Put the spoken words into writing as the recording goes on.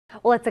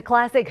Well, it's a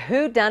classic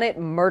whodunit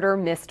murder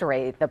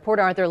mystery. The Port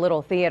Arthur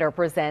Little Theater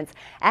presents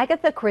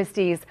Agatha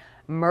Christie's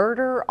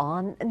Murder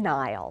on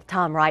Nile.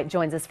 Tom Wright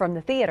joins us from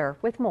the theater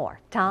with more.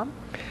 Tom?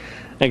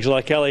 Thanks a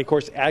lot, Kelly. Of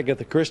course,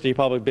 Agatha Christie,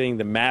 probably being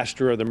the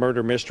master of the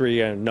murder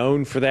mystery,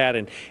 known for that,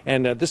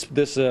 and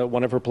this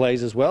one of her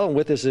plays as well. And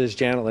with us is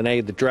Janet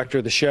Lene, the director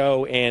of the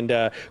show, and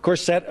of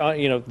course, set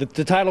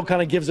the title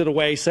kind of gives it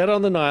away. Set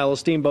on the Nile, a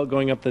steamboat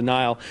going up the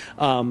Nile,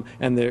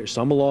 and there's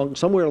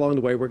somewhere along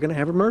the way we're going to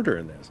have a murder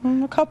in this.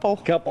 A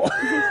couple.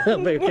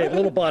 Okay, a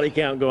little body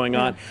count going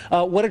on.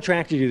 What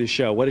attracted you to the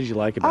show? What did you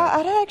like about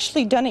it? I'd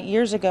actually done it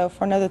years ago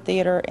for another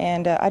theater,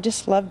 and I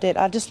just loved it.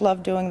 I just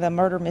love doing the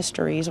murder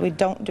mysteries. We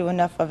don't do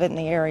enough of it in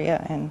the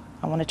area, and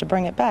I wanted to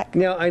bring it back.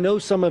 Now, I know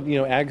some of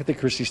Agatha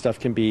Christie stuff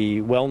can be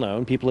well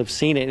known. People have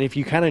seen it, and if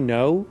you kind of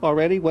know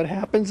already what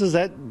happens, does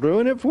that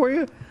ruin it for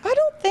you? I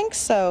don't think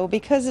so,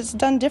 because it's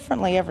done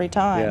differently every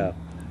time. Yeah,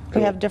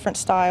 cool. We have different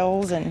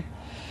styles, and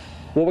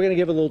well, we're going to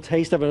give a little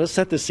taste of it. Let's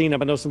set the scene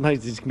up. I know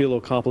sometimes these can be a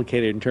little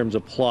complicated in terms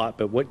of plot,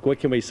 but what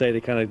can we say to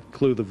kind of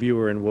clue the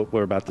viewer in what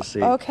we're about to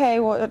see? Okay,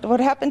 well,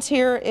 what happens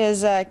here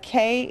is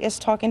Kay is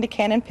talking to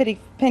Canon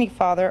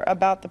Pennyfather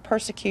about the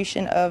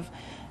persecution of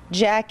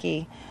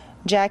Jackie.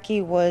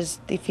 Jackie was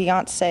the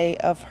fiance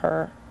of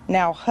her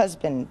now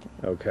husband.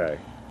 Okay.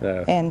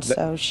 And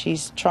so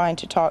she's trying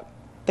to talk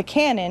the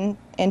Canon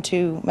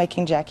into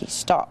making Jackie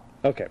stop.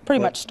 Okay.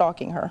 Pretty much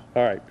stalking her.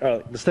 All right.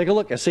 Let's take a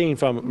look at a scene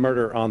from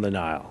Murder on the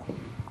Nile.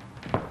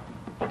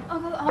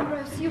 Uncle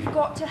Ambrose, you've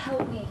got to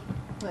help me.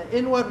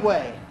 In what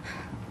way?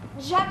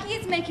 Jackie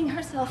is making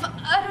herself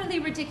utterly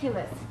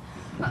ridiculous.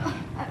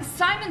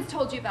 Simon's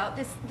told you about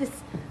this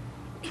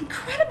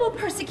incredible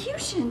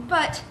persecution,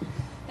 but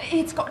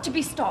it's got to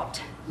be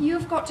stopped.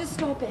 You've got to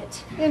stop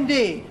it.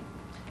 Indeed.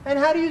 And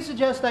how do you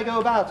suggest I go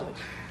about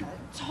it?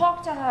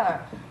 Talk to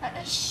her.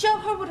 Show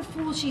her what a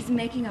fool she's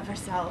making of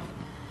herself.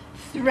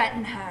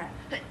 Threaten her.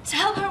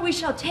 Tell her we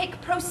shall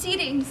take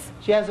proceedings.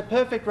 She has a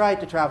perfect right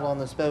to travel on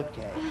this boat,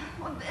 Kay.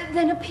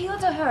 Then appeal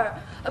to her.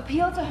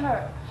 Appeal to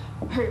her.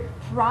 Her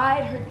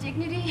pride, her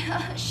dignity.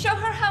 Show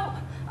her how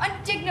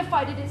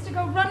undignified it is to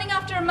go running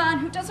after a man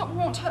who doesn't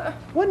want her.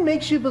 What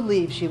makes you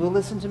believe she will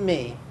listen to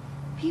me?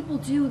 People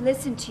do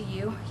listen to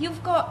you.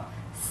 You've got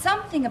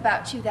something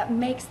about you that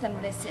makes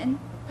them listen.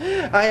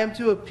 I am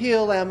to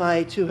appeal, am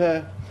I, to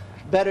her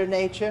better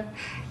nature?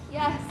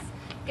 Yes.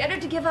 Get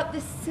her to give up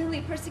this silly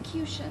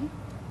persecution.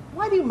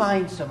 Why do you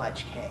mind so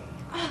much, Kay?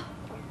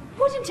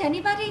 Wouldn't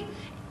anybody?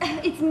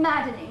 It's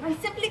maddening. I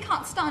simply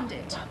can't stand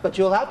it. But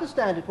you'll have to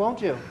stand it,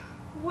 won't you?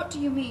 What do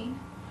you mean?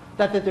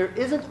 That there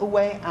isn't a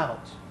way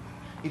out.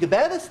 You could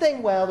bear this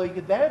thing well, or you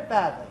could bear it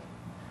badly.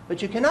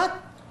 But you cannot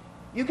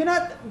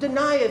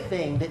deny a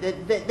thing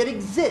that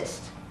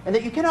exists and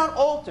that you cannot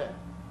alter.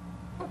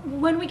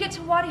 When we get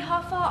to Wadi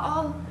Halfa,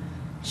 I'll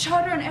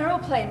charter an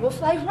aeroplane. We'll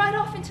fly right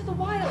off into the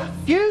wild.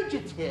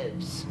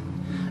 Fugitives!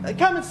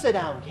 Come and sit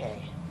down,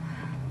 Kay.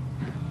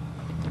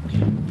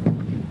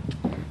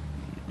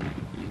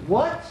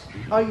 What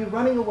are you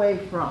running away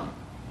from?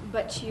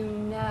 But you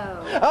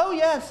know. Oh,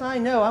 yes, I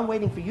know. I'm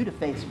waiting for you to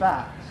face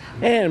facts.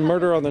 And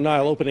Murder on the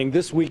Nile opening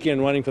this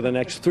weekend, running for the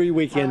next 3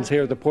 weekends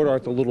here at the Port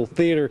Arthur Little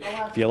Theater.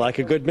 If you like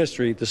a good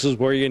mystery, this is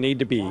where you need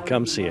to be.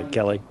 Come see it.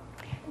 Kelly.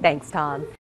 Thanks, Tom.